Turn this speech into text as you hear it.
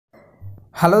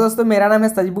Hello दोस्तों, मेरा नाम है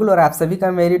सजबुल और आप सभी का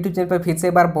मेरे यूट्यूब चैनल पर फिर से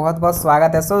एक बार बहुत बहुत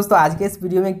स्वागत है। दोस्तों आज के इस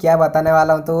वीडियो में क्या बताने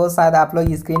वाला हूं तो वो शायद आप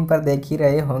लोग स्क्रीन पर देख ही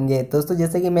रहे होंगे। दोस्तों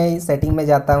जैसे कि मैं इस सेटिंग में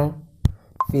जाता हूं,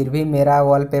 फिर भी मेरा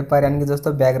वॉलपेपर यानी कि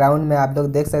दोस्तों बैकग्राउंड में आप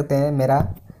लोग देख सकते हैं मेरा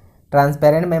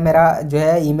ट्रांसपेरेंट में मेरा जो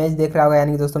है इमेज देख रहा होगा,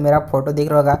 यानी कि दोस्तों मेरा फोटो दिख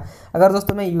रहा होगा। अगर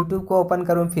दोस्तों मैं यूट्यूब को ओपन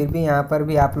करूं फिर भी यहाँ पर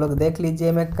भी आप लोग देख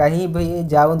लीजिए, मैं कहीं भी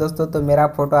जाऊं दोस्तों तो मेरा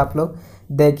फोटो आप लोग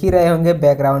देख ही रहे होंगे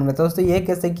बैकग्राउंड में। तो दोस्तों ये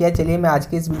कैसे किया, चलिए मैं आज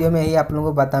की इस वीडियो में यही आप लोगों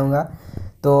को बताऊंगा।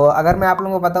 तो अगर मैं आप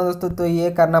लोगों को बताऊं दोस्तों तो ये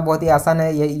करना बहुत ही आसान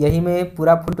है, यही मैं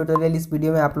पूरा फुल ट्यूटोरियल इस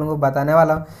वीडियो में आप लोगों को बताने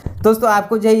वाला हूं। दोस्तों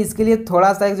आपको जो है इसके लिए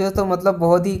थोड़ा सा एक जो है तो मतलब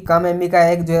बहुत ही कम एमबी का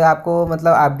एक जो है आपको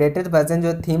मतलब अपडेटेड वर्जन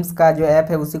जो थीम्स का जो ऐप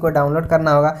है उसी को डाउनलोड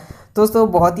करना होगा। दोस्तों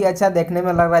बहुत ही अच्छा देखने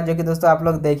में लग रहा है, जो कि दोस्तों आप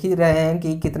लोग देख ही रहे हैं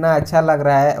कि कितना अच्छा लग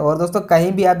रहा है। और दोस्तों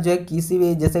कहीं भी आप जो है किसी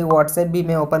भी जैसे व्हाट्सएप भी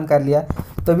मैं ओपन कर लिया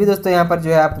तो भी दोस्तों यहाँ पर जो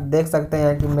है आप देख सकते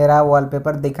हैं कि मेरा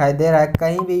वॉलपेपर दिखाई दे रहा है।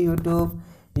 कहीं भी यूट्यूब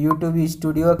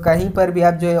स्टूडियो कहीं पर भी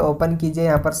आप जो है ओपन कीजिए,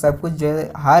 यहाँ पर सब कुछ जो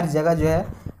है हर जगह जो है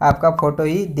आपका फोटो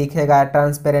ही दिखेगा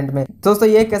ट्रांसपेरेंट में। दोस्तों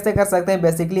ये कैसे कर सकते हैं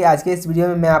बेसिकली आज के इस वीडियो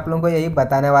में मैं आप लोगों को यही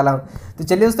बताने वाला हूँ। तो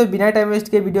चलिए दोस्तों बिना टाइम वेस्ट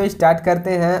के वीडियो स्टार्ट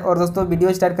करते हैं। और दोस्तों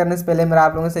वीडियो स्टार्ट करने से पहले मेरा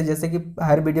आप लोगों से जैसे कि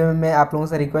हर वीडियो में मैं आप लोगों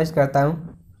से रिक्वेस्ट करता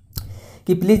हूँ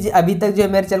कि प्लीज़ अभी तक जो है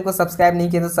मेरे चैनल को सब्सक्राइब नहीं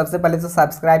किया तो सबसे पहले तो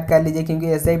सब्सक्राइब कर लीजिए, क्योंकि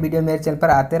ऐसे ही वीडियो मेरे चैनल पर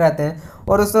आते रहते हैं।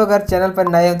 और दोस्तों अगर चैनल पर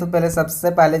नए हो तो पहले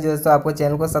सबसे पहले जो है आपको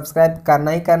चैनल को सब्सक्राइब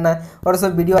करना ही करना है। और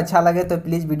दोस्तों वीडियो अच्छा लगे तो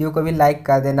प्लीज़ वीडियो को भी लाइक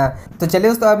कर देना। तो चलिए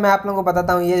दोस्तों अब मैं आप लोगों को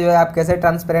बताता हूँ ये जो है आप कैसे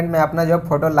ट्रांसपेरेंट में अपना जो है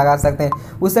फोटो लगा सकते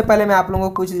हैं। उससे पहले मैं आप लोगों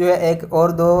को कुछ जो है एक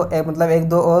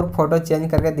दो और फोटो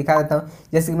चेंज करके दिखा देता हूँ।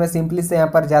 जैसे कि मैं सिंपली से यहाँ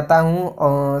पर जाता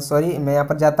हूँ, सॉरी मैं यहाँ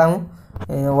पर जाता हूँ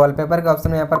वॉलपेपर के ऑप्शन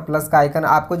में, यहाँ पर प्लस का आइकन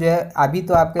आपको जो है अभी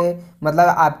तो आपके मतलब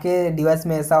आपके डिवाइस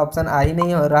में ऐसा ऑप्शन आ ही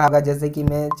नहीं हो रहा होगा। जैसे कि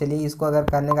मैं चलिए इसको अगर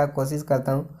करने का कोशिश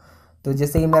करता हूँ तो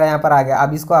जैसे कि मेरा यहाँ पर आ गया।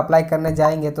 अब इसको अप्लाई करने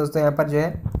जाएंगे तो दोस्तों यहाँ पर जो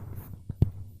है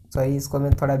सॉरी इसको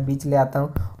मैं थोड़ा बीच ले आता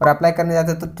हूँ और अप्लाई करने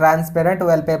जाते हैं तो ट्रांसपेरेंट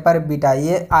वॉलपेपर बीटा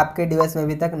ये आपके डिवाइस में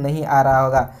अभी तक नहीं आ रहा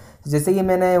होगा। जैसे कि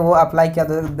मैंने वो अप्लाई किया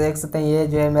तो देख सकते हैं ये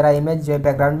जो है मेरा इमेज जो है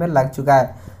बैकग्राउंड में लग चुका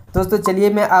है। दोस्तों चलिए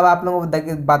मैं अब आप लोगों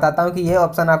को बताता हूँ कि ये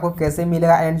ऑप्शन आपको कैसे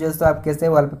मिलेगा एंड दोस्तों आप कैसे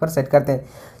वॉलपेपर सेट करते हैं।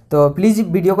 तो प्लीज़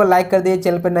वीडियो को लाइक कर दीजिए,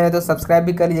 चैनल पर नए हो तो सब्सक्राइब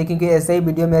भी कर लीजिए, क्योंकि ऐसे ही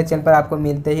वीडियो मेरे चैनल पर आपको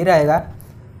मिलते ही रहेगा।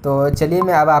 तो चलिए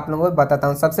मैं अब आप लोगों को बताता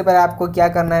हूँ। सबसे पहले आपको क्या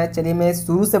करना है, चलिए मैं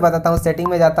शुरू से बताता हूँ। सेटिंग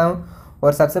में जाता हूँ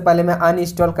और सबसे पहले मैं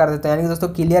अनइंस्टॉल कर देता हूँ, यानी कि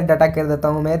दोस्तों क्लियर डाटा कर देता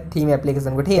हूँ मैं थीम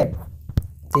एप्लीकेशन को। ठीक है,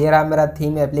 तो ये रहा मेरा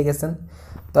थीम एप्लीकेशन।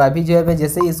 तो अभी जो है मैं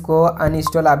जैसे ही इसको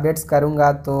अनइंस्टॉल अपडेट्स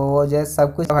करूँगा तो वो जो है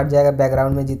सब कुछ हट जाएगा,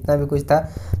 बैकग्राउंड में जितना भी कुछ था।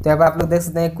 तो यहाँ पर आप लोग देख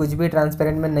सकते हैं कुछ भी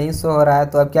ट्रांसपेरेंट में नहीं शो हो रहा है।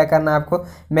 तो अब क्या करना है आपको,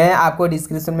 मैं आपको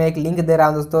डिस्क्रिप्शन में एक लिंक दे रहा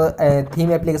हूँ दोस्तों,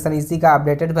 थीम एप्लीकेशन इसी का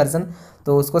अपडेटेड वर्जन।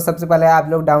 तो उसको सबसे पहले आप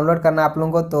लोग डाउनलोड करना आप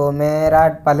लोगों को। तो मेरा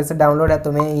पहले से डाउनलोड है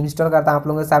तो मैं इंस्टॉल करता हूँ आप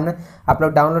लोगों के सामने। आप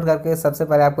लोग डाउनलोड करके सबसे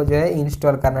पहले आपको जो है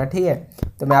इंस्टॉल करना है। ठीक है,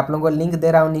 तो मैं आप लोगों को लिंक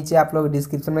दे रहा हूँ नीचे, आप लोग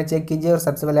डिस्क्रिप्शन में चेक कीजिए और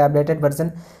सबसे पहले अपडेटेड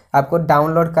वर्जन आपको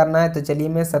डाउनलोड करना है। तो चलिए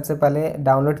मैं सबसे पहले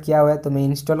डाउनलोड किया हुआ है तो मैं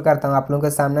इंस्टॉल करता हूँ आप लोगों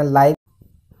के सामने लाइव।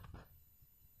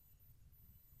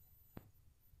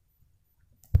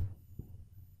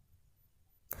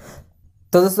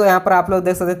 तो दोस्तों यहाँ पर आप लोग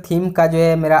देख सकते हैं थीम का जो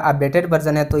है मेरा अपडेटेड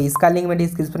वर्जन है। तो इसका लिंक मैं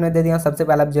डिस्क्रिप्शन में दे दिया हूँ। सबसे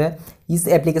पहले आप जो है इस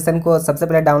एप्लीकेशन को सबसे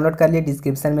पहले डाउनलोड कर लिए,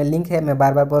 डिस्क्रिप्शन में लिंक है, मैं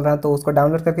बार बार बोल रहा हूँ। तो उसको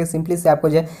डाउनलोड करके सिंपली से आपको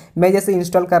जो है मैं जैसे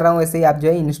इंस्टॉल कर रहा हूँ वैसे ही आप जो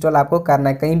है इंस्टॉल आपको करना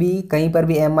है। कहीं पर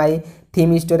भी MI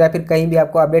थीम स्टोर या फिर कहीं भी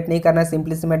आपको अपडेट नहीं करना है।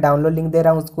 सिंपली से मैं डाउनलोड लिंक दे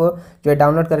रहा हूँ, उसको जो है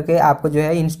डाउनलोड करके आपको जो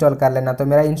है इंस्टॉल कर लेना। तो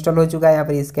मेरा इंस्टॉल हो चुका है, यहाँ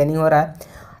पर स्कैनिंग हो रहा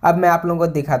है। अब मैं आप लोगों को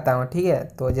दिखाता हूँ। ठीक है,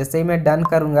 तो जैसे ही मैं डन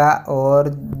करूँगा और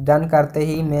डन करते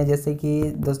ही मैं जैसे कि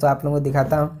दोस्तों आप लोगों को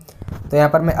दिखाता हूँ तो यहाँ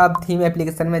पर मैं अब थीम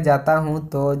एप्लीकेशन में जाता हूँ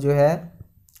तो जो है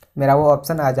मेरा वो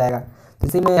ऑप्शन आ जाएगा। तो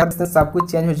इसी में यहाँ पर सब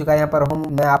कुछ चेंज हो चुका है। यहाँ पर होम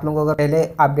मैं आप लोगों को पहले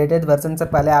अपडेटेड वर्जन से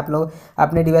पहले आप लोग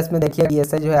अपने डिवाइस में देखिए कि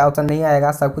ऐसे जो है ऑप्शन नहीं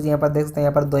आएगा। सब कुछ यहाँ पर देख सकते हैं,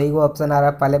 यहाँ पर 2 ही वो ऑप्शन आ रहा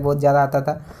है, पहले बहुत ज़्यादा आता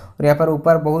था। और यहाँ पर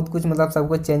ऊपर बहुत कुछ मतलब सब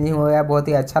कुछ चेंजिंग हो गया, बहुत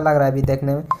ही अच्छा लग रहा है अभी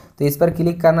देखने में। तो इस पर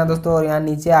क्लिक करना दोस्तों और यहाँ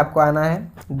नीचे आपको आना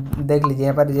है, देख लीजिए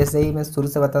यहाँ पर जैसे ही मैं शुरू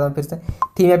से बताता हूँ फिर से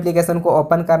थीम एप्लीकेशन को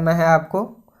ओपन करना है आपको।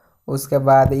 उसके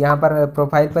बाद यहाँ पर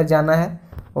प्रोफाइल पर जाना है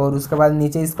और उसके बाद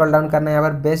नीचे स्क्रॉल डाउन करना है। यहाँ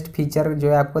पर बेस्ट फीचर जो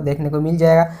है आपको देखने को मिल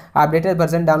जाएगा। अपडेटेड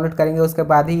वर्जन डाउनलोड करेंगे उसके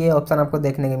बाद ही ये ऑप्शन आपको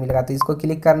देखने को मिलेगा। तो इसको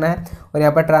क्लिक करना है और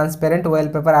यहाँ पर ट्रांसपेरेंट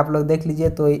वॉलपेपर आप लोग देख लीजिए,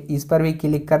 तो इस पर भी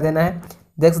क्लिक कर देना है।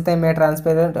 देख सकते हैं मैं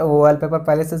ट्रांसपेरेंट वॉलपेपर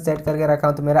पहले से सेट करके रखा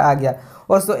हूँ तो मेरा आ गया।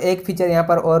 और सो एक फीचर यहाँ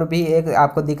पर और भी एक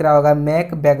आपको दिख रहा होगा,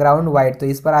 मेक बैकग्राउंड वाइट। तो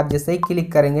इस पर आप जैसे ही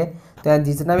क्लिक करेंगे तो यहाँ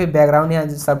जितना भी बैकग्राउंड यहाँ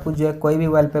सब कुछ जो है कोई भी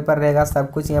वॉलपेपर रहेगा सब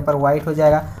कुछ यहाँ पर वाइट हो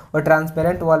जाएगा और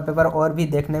ट्रांसपेरेंट वॉलपेपर और भी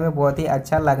देखने में बहुत ही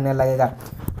अच्छा लगने लगेगा।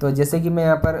 तो जैसे कि मैं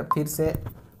यहाँ पर फिर से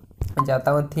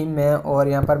जाता हूँ थीम में और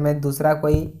यहाँ पर मैं दूसरा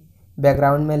कोई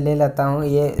बैकग्राउंड में ले लेता हूँ।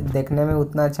 ये देखने में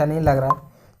उतना अच्छा नहीं लग रहा,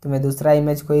 तो मैं दूसरा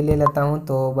इमेज को ही ले लेता हूँ।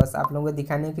 तो बस आप लोगों को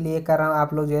दिखाने के लिए कर रहा हूँ।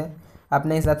 आप लोग जो है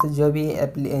अपने हिसाब से जो भी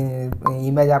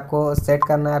इमेज आपको सेट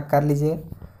करना है आप कर लीजिए।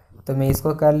 तो मैं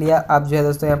इसको कर लिया। अब जो है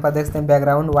दोस्तों यहाँ पर देख सकते हैं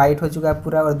बैकग्राउंड वाइट हो चुका है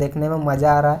पूरा और देखने में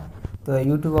मज़ा आ रहा है। तो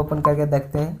यूट्यूब ओपन करके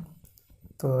देखते हैं।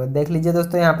 तो देख लीजिए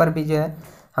दोस्तों यहाँ पर भी जो है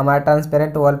हमारा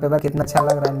ट्रांसपेरेंट वॉलपेपर कितना अच्छा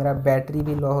लग रहा है। मेरा बैटरी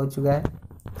भी लो हो चुका है।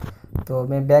 तो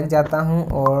मैं बैक जाता हूँ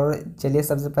और चलिए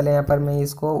सबसे पहले यहाँ पर मैं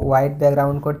इसको वाइट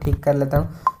बैकग्राउंड को ठीक कर लेता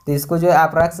हूँ। तो इसको जो है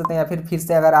आप रख सकते हैं या फिर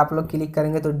से अगर आप लोग क्लिक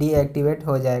करेंगे तो डीएक्टिवेट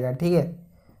हो जाएगा, ठीक है।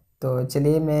 तो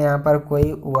चलिए मैं यहाँ पर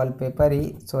कोई वॉलपेपर ही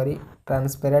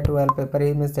ट्रांसपेरेंट वॉलपेपर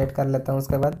ही मैं सेट कर लेता हूँ।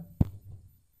 उसके बाद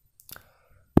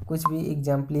कुछ भी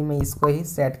एग्जाम्पली मैं इसको ही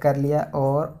सेट कर लिया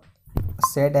और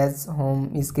सेट एज होम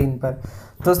स्क्रीन पर।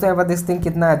 दोस्तों यहाँ पर देखते हैं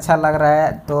कितना अच्छा लग रहा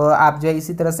है। तो आप जो है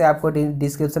इसी तरह से आपको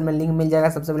डिस्क्रिप्शन में लिंक मिल जाएगा,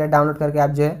 सबसे पहले डाउनलोड करके आप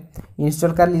जो है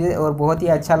इंस्टॉल कर लीजिए। और बहुत ही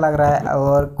अच्छा लग रहा है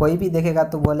और कोई भी देखेगा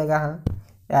तो बोलेगा हाँ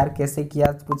यार कैसे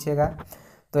किया, पूछेगा।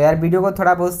 तो यार वीडियो को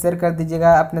थोड़ा बहुत शेयर कर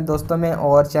दीजिएगा अपने दोस्तों में,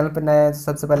 और चैनल पर नए हैं तो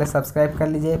सबसे पहले सब्सक्राइब कर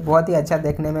लीजिए। बहुत ही अच्छा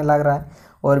देखने में लग रहा है।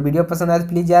 और वीडियो पसंद आए तो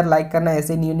प्लीज़ यार लाइक करना।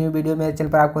 ऐसे न्यू वीडियो मेरे चैनल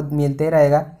पर आपको मिलते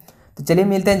रहेगा। तो चलिए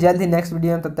मिलते हैं जल्द ही नेक्स्ट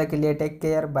वीडियो में, तब तक के लिए टेक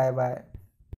केयर, बाय बाय।